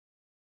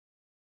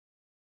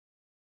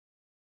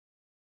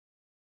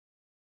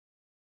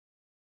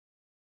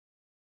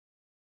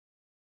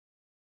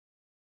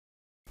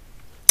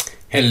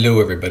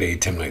Hello, everybody.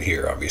 Tim Knight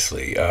here,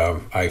 obviously.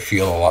 I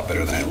feel a lot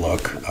better than I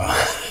look.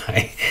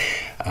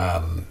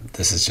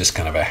 This is just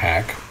kind of a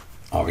hack.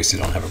 Obviously,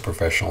 don't have a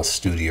professional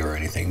studio or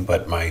anything,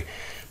 but my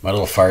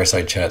little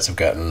fireside chats have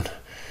gotten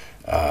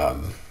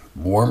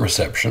warm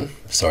reception,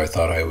 so I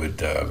thought I would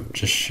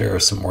just share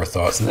some more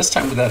thoughts, and this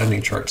time without any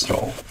charts at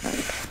all,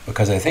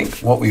 because I think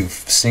what we've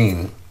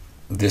seen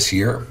this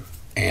year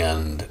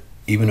and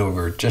even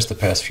over just the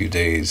past few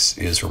days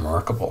is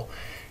remarkable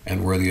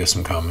and worthy of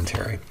some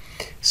commentary.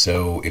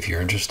 So if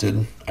you're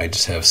interested, I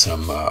just have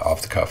some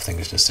off the cuff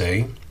things to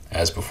say.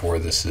 As before,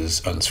 this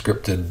is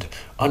unscripted,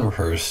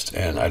 unrehearsed,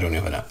 and I don't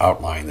even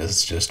outline. This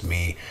is just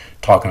me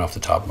talking off the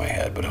top of my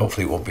head, but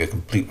hopefully it won't be a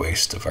complete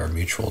waste of our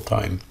mutual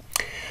time.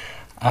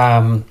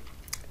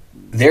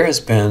 There has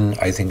been,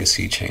 I think, a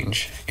sea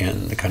change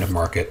in the kind of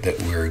market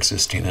that we're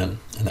existing in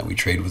and that we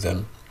trade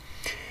within.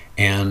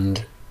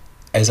 And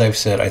as I've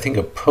said, I think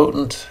a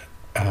potent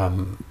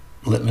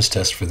litmus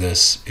test for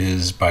this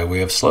is by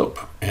way of slope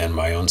and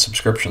my own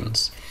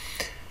subscriptions.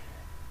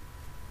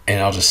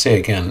 And I'll just say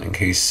again, in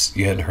case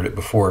you hadn't heard it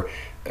before,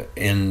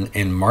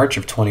 in March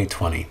of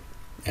 2020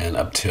 and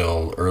up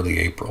till early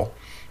April,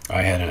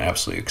 I had an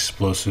absolutely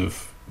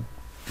explosive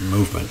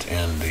movement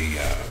in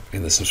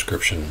the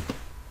subscription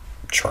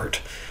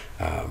chart.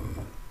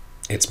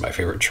 It's my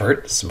favorite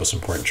chart. It's the most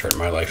important chart in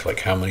my life.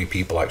 Like how many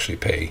people actually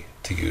pay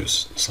to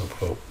use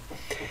Slope.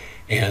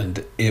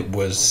 And it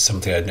was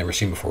something I'd never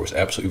seen before. It was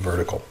absolutely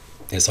vertical.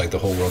 It's like the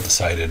whole world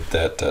decided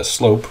that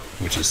Slope,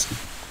 which is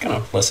kind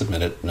of, let's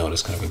admit it, known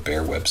as kind of a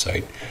bear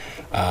website,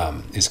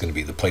 is going to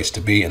be the place to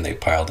be, and they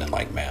piled in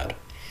like mad.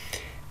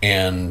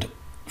 And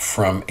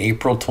from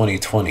April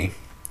 2020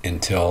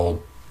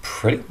 until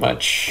pretty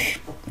much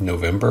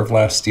November of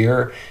last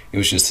year, it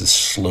was just this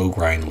slow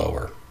grind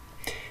lower.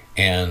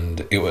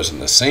 And it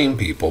wasn't the same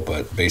people,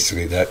 but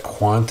basically that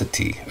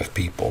quantity of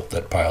people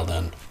that piled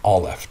in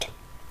all left.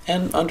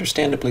 And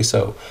understandably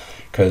so,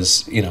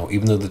 because, you know,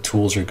 even though the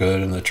tools are good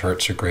and the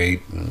charts are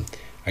great and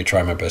I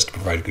try my best to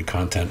provide good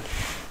content,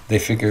 they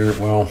figure,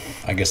 well,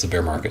 I guess the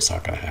bear market's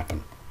not going to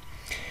happen.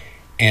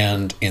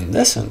 And in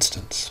this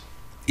instance,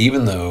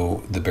 even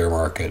though the bear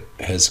market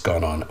has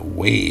gone on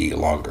way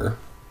longer,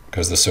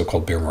 because the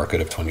so-called bear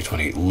market of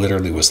 2020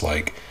 literally was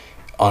like,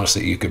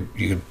 honestly, you could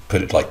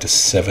put it like to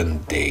 7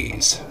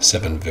 days,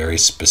 7 very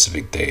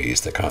specific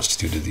days that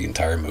constituted the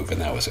entire move,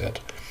 and that was it.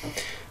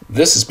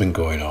 This has been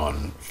going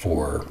on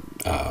for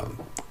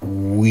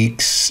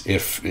weeks,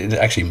 if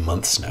actually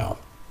months now.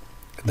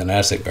 The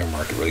Nasdaq bear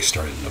market really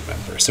started in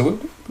November. So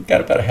we've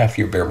got about a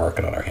half-year bear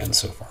market on our hands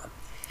so far.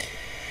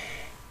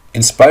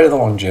 In spite of the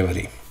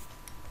longevity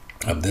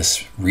of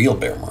this real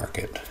bear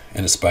market,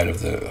 and in spite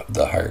of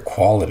the higher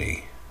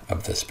quality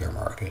of this bear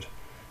market,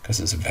 because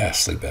it's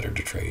vastly better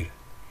to trade,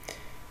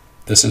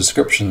 the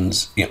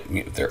subscriptions,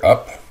 they're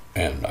up,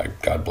 and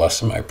God bless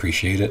them, I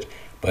appreciate it,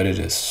 but it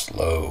is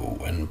slow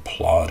and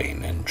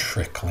plodding and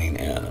trickling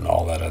in and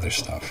all that other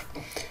stuff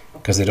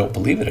because they don't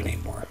believe it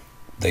anymore.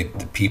 The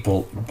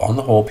people, on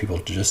the whole, people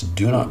just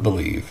do not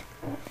believe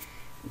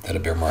that a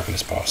bear market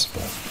is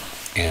possible.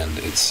 And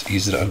it's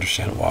easy to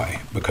understand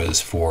why, because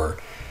for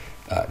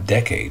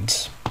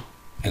decades,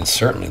 and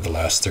certainly the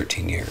last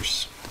 13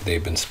 years,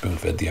 they've been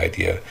spoon-fed the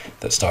idea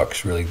that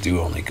stocks really do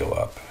only go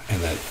up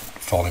and that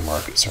falling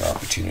markets are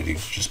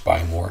opportunities to just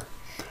buy more.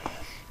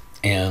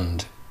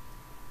 And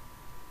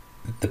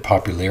the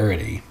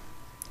popularity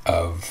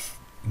of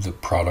the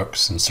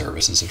products and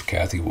services of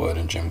Cathie Wood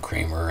and Jim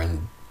Cramer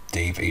and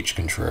Dave H.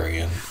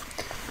 Contrarian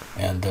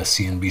and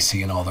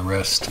CNBC and all the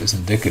rest is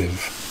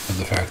indicative of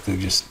the fact that they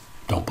just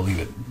don't believe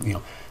it.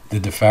 The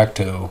de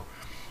facto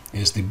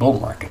is the bull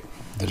market.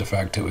 The de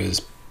facto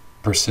is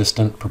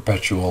persistent,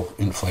 perpetual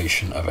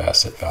inflation of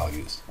asset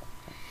values.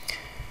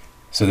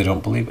 So they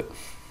don't believe it.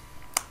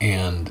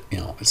 And,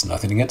 it's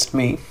nothing against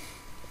me.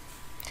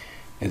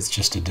 It's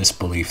just a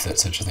disbelief that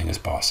such a thing is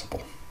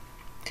possible.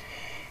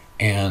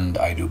 And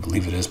I do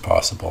believe it is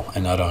possible.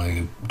 And not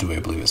only do I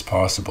believe it's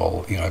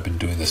possible, I've been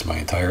doing this my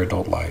entire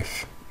adult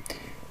life.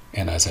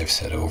 And as I've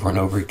said over and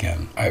over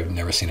again, I've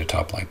never seen a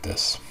top like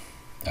this.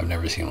 I've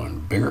never seen one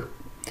bigger.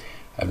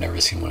 I've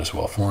never seen one as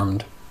well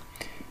formed.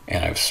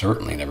 And I've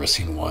certainly never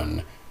seen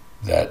one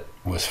that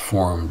was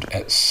formed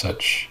at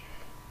such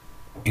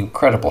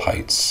incredible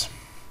heights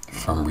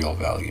from real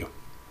value.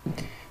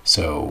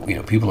 So,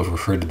 people have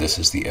referred to this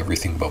as the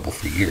everything bubble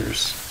for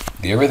years.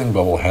 The everything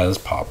bubble has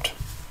popped,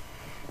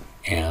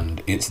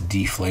 and its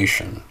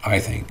deflation, I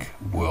think,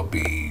 will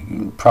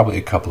be probably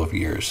a couple of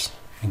years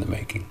in the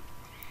making.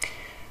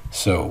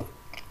 So,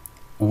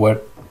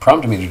 what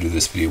prompted me to do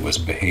this video was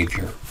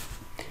behavior.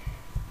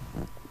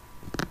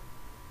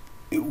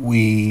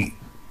 We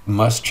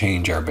must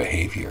change our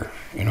behavior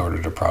in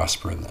order to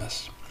prosper in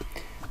this,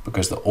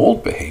 because the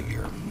old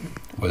behavior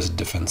was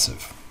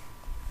defensive.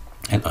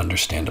 And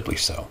understandably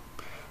so.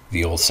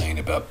 The old saying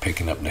about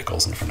picking up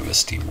nickels in front of a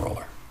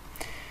steamroller.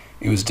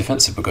 It was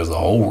defensive because the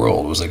whole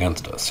world was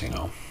against us,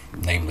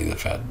 namely the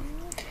Fed.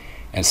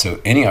 And so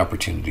any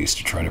opportunities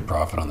to try to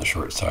profit on the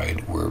short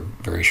side were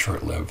very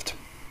short-lived.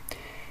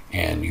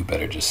 And you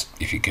better just,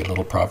 if you get a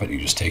little profit, you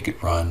just take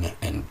it, run,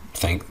 and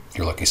thank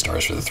your lucky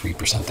stars for the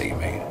 3% that you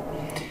made.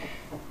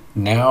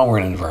 Now we're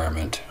in an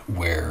environment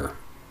where,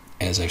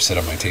 as I've said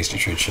on my Tasty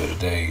Trade show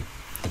today,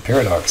 the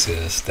paradox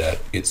is that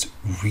it's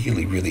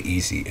really, really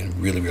easy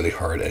and really, really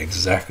hard at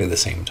exactly the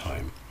same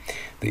time.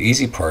 The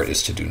easy part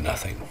is to do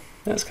nothing.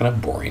 That's kind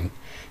of boring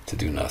to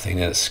do nothing,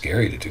 and it's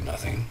scary to do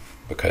nothing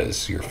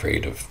because you're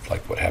afraid of,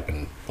 like what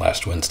happened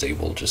last Wednesday,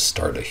 we'll just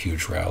start a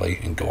huge rally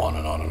and go on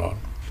and on and on.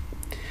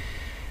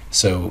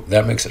 So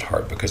that makes it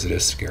hard because it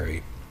is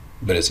scary,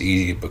 but it's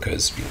easy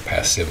because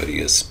passivity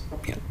is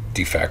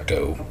de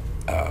facto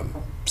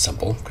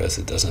simple because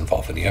it doesn't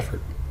involve any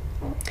effort.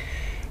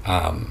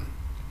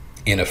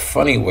 In a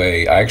funny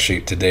way,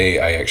 today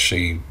I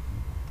actually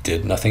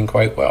did nothing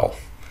quite well.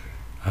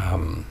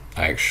 I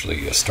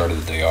actually started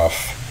the day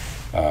off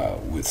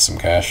with some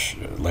cash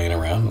laying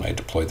around, and I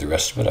deployed the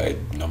rest of it. I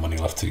had no money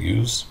left to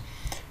use,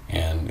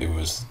 and it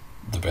was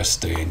the best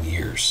day in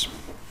years.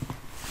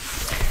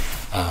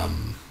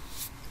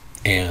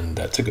 And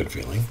that's a good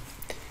feeling.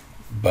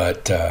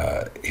 But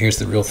here's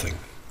the real thing.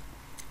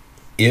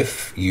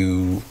 If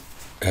you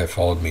have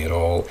followed me at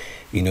all,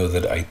 you know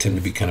that I tend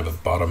to be kind of a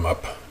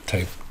bottom-up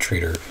type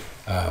trader.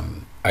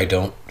 I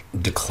don't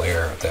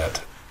declare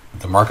that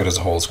the market as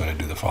a whole is going to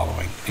do the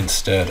following.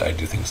 Instead, I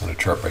do things on a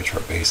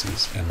chart-by-chart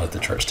basis and let the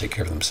charts take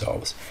care of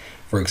themselves.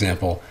 For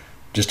example,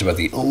 just about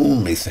the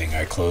only thing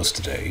I closed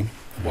today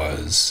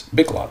was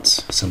big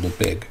lots, symbol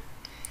big,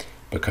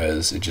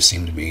 because it just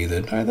seemed to me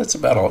that that's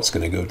about all it's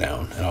going to go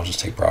down, and I'll just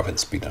take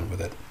profits, be done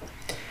with it.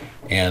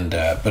 And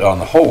but on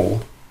the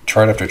whole,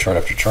 chart after chart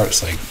after chart,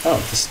 it's like, oh,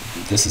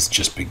 this is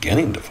just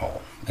beginning to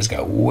fall. It's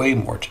got way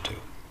more to do.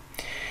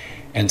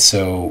 And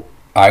so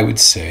I would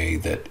say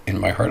that in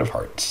my heart of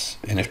hearts,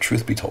 and if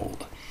truth be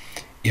told,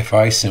 if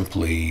I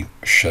simply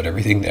shut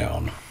everything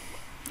down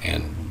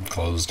and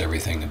closed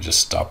everything and just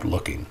stopped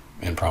looking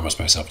and promised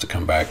myself to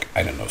come back,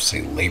 I don't know,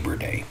 say Labor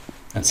Day,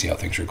 and see how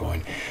things are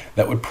going,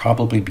 that would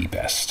probably be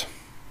best.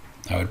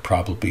 I would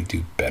probably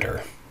do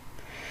better.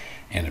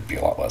 And it'd be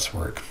a lot less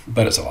work,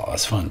 but it's a lot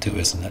less fun too,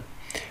 isn't it?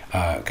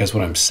 Because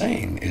what I'm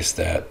saying is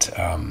that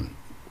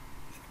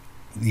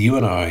you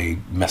and I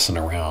messing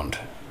around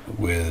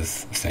with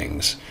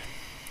things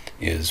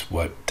is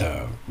what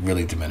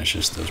really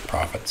diminishes those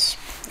profits.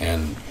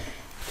 And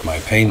my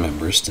paying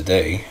members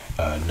today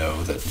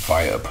know that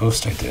via a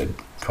post I did,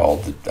 I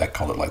called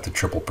it like the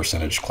Triple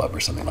Percentage Club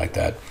or something like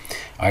that,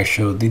 I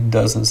showed the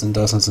dozens and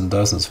dozens and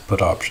dozens of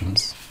put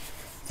options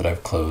that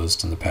I've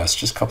closed in the past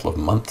just couple of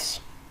months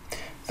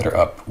that are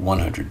up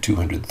 100,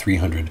 200,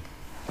 300,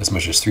 as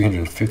much as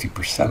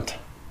 350%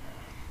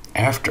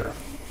 after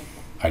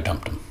I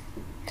dumped them.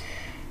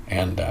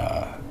 And,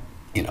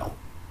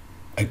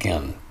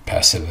 again,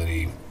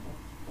 passivity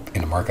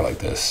in a market like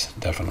this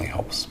definitely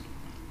helps.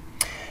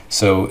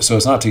 So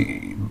as not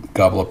to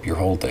gobble up your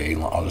whole day,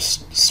 I'll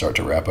just start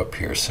to wrap up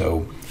here.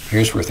 So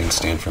here's where things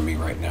stand for me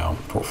right now,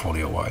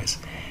 portfolio-wise.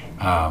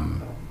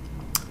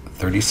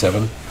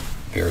 37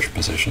 bearish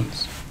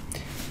positions,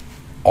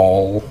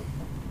 all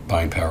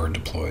buying power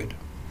deployed.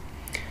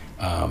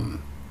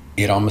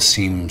 It almost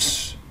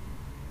seems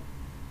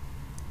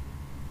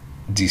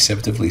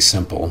deceptively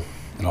simple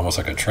and almost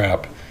like a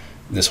trap,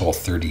 this whole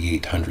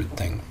 3,800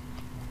 thing.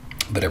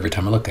 But every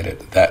time I look at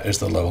it, that is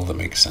the level that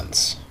makes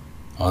sense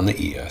on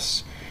the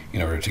ES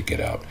in order to get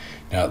out.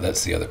 Now,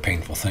 that's the other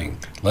painful thing.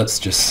 Let's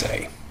just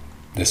say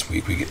this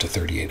week we get to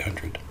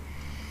 3,800.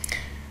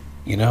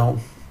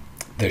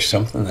 There's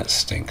something that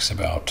stinks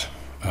about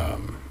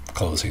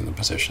closing the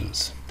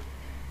positions.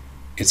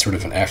 It's sort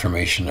of an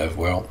affirmation of,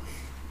 well,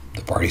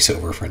 the party's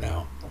over for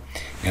now.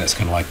 And it's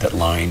kind of like that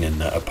line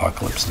in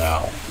Apocalypse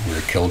Now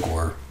where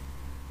Kilgore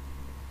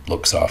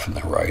looks off in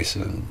the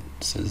horizon and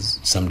says,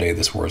 someday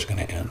this war is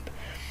going to end.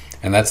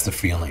 And that's the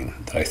feeling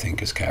that I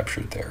think is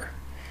captured there.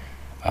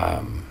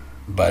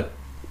 But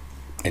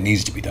it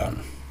needs to be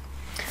done.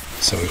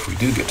 So if we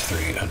do get to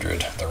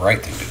 3,800, the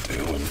right thing to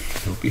do, and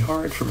it'll be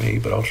hard for me,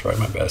 but I'll try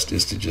my best,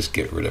 is to just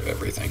get rid of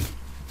everything.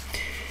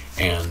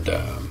 And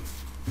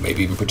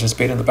maybe even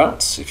participate in the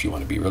bounce if you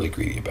want to be really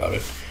greedy about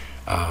it.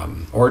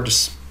 Or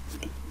just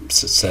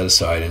set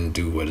aside and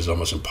do what is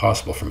almost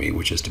impossible for me,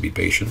 which is to be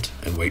patient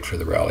and wait for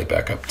the rally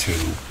back up to,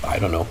 I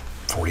don't know,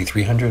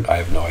 4,300? I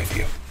have no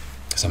idea.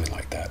 Something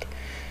like that.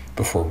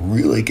 Before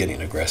really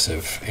getting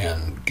aggressive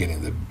and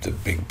getting the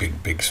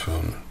big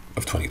swoon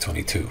of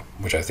 2022,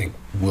 which I think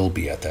will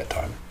be at that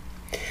time.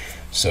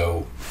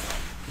 So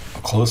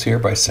I'll close here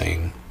by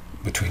saying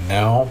between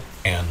now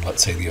and,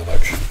 let's say, the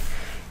election,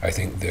 I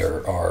think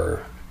there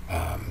are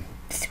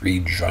 3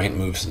 giant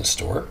moves in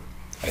store.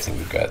 I think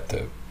we've got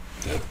the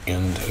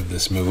end of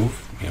this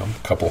move,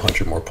 a couple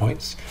hundred more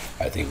points.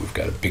 I think we've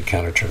got a big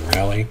counter turn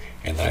rally,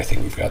 and then I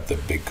think we've got the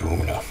big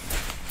kahuna.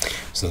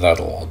 So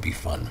that'll all be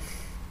fun.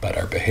 But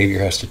our behavior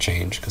has to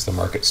change because the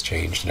market's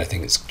changed, and I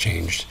think it's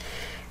changed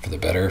for the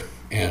better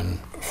and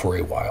for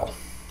a while.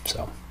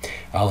 So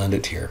I'll end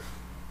it here.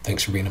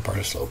 Thanks for being a part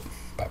of Slope.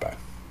 Bye-bye.